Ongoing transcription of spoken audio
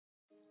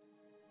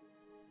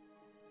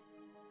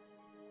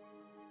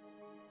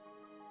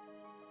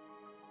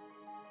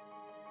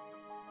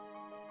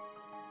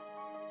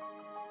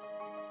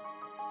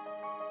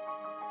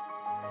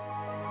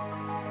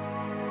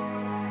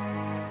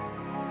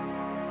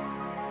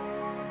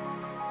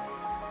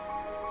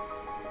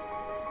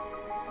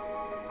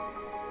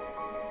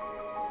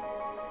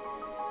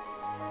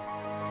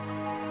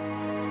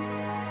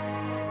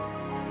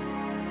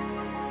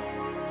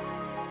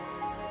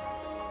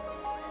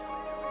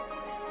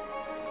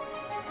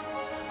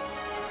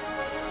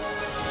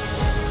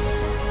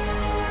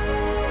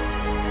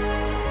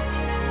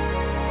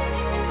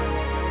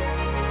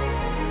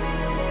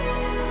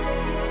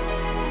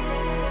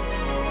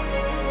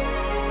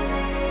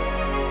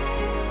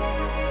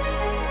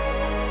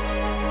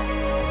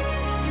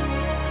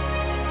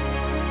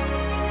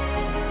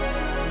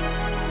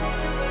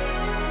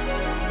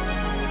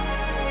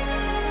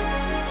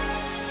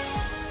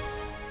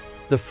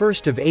The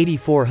first of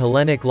 84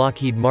 Hellenic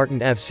Lockheed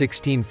Martin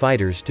F-16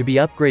 fighters to be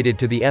upgraded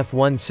to the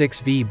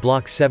F-16V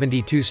Block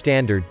 72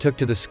 standard took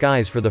to the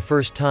skies for the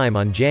first time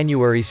on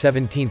January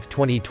 17,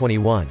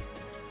 2021.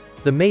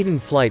 The maiden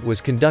flight was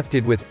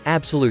conducted with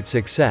absolute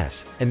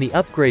success, and the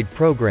upgrade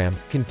program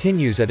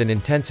continues at an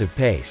intensive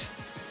pace.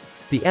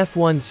 The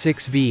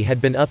F-16V had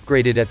been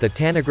upgraded at the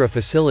Tanagra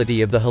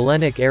facility of the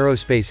Hellenic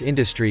Aerospace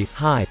Industry,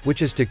 HAI,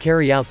 which is to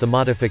carry out the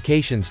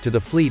modifications to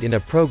the fleet in a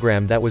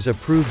program that was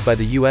approved by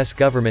the U.S.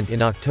 government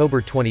in October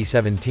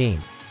 2017.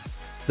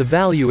 The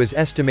value is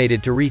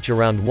estimated to reach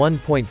around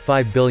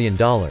 $1.5 billion.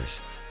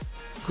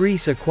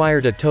 Greece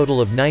acquired a total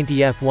of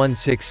 90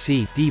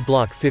 F-16C D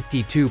Block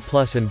 52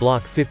 Plus and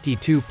Block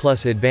 52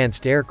 Plus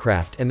advanced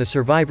aircraft, and the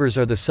survivors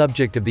are the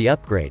subject of the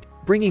upgrade,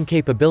 bringing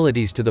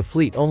capabilities to the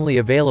fleet only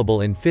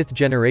available in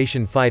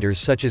fifth-generation fighters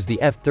such as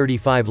the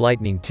F-35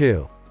 Lightning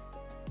II.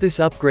 This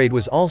upgrade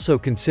was also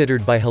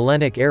considered by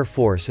Hellenic Air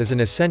Force as an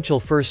essential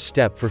first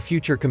step for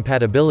future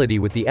compatibility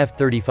with the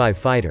F-35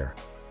 fighter.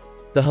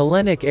 The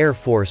Hellenic Air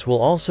Force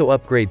will also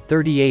upgrade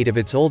 38 of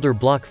its older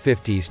Block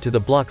 50s to the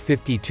Block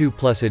 52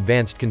 Plus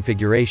advanced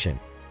configuration.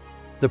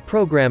 The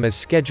program is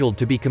scheduled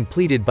to be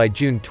completed by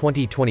June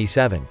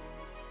 2027.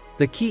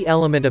 The key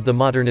element of the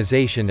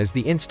modernization is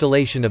the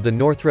installation of the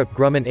Northrop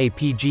Grumman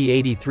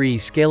APG-83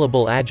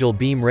 Scalable Agile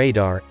Beam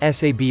Radar,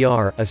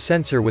 SABR, a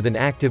sensor with an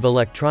active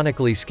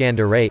electronically scanned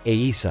array,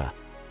 AESA.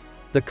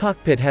 The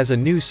cockpit has a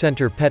new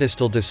center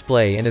pedestal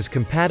display and is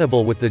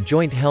compatible with the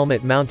Joint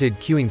Helmet-Mounted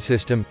Queuing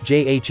System,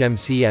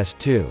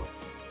 JHMCS-2.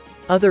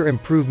 Other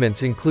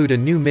improvements include a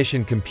new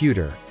mission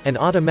computer, an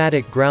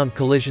automatic ground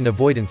collision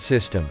avoidance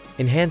system,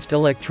 enhanced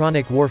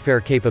electronic warfare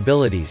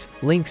capabilities,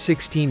 Link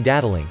 16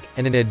 datalink,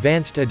 and an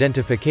advanced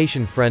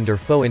identification friend or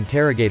foe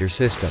interrogator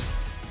system.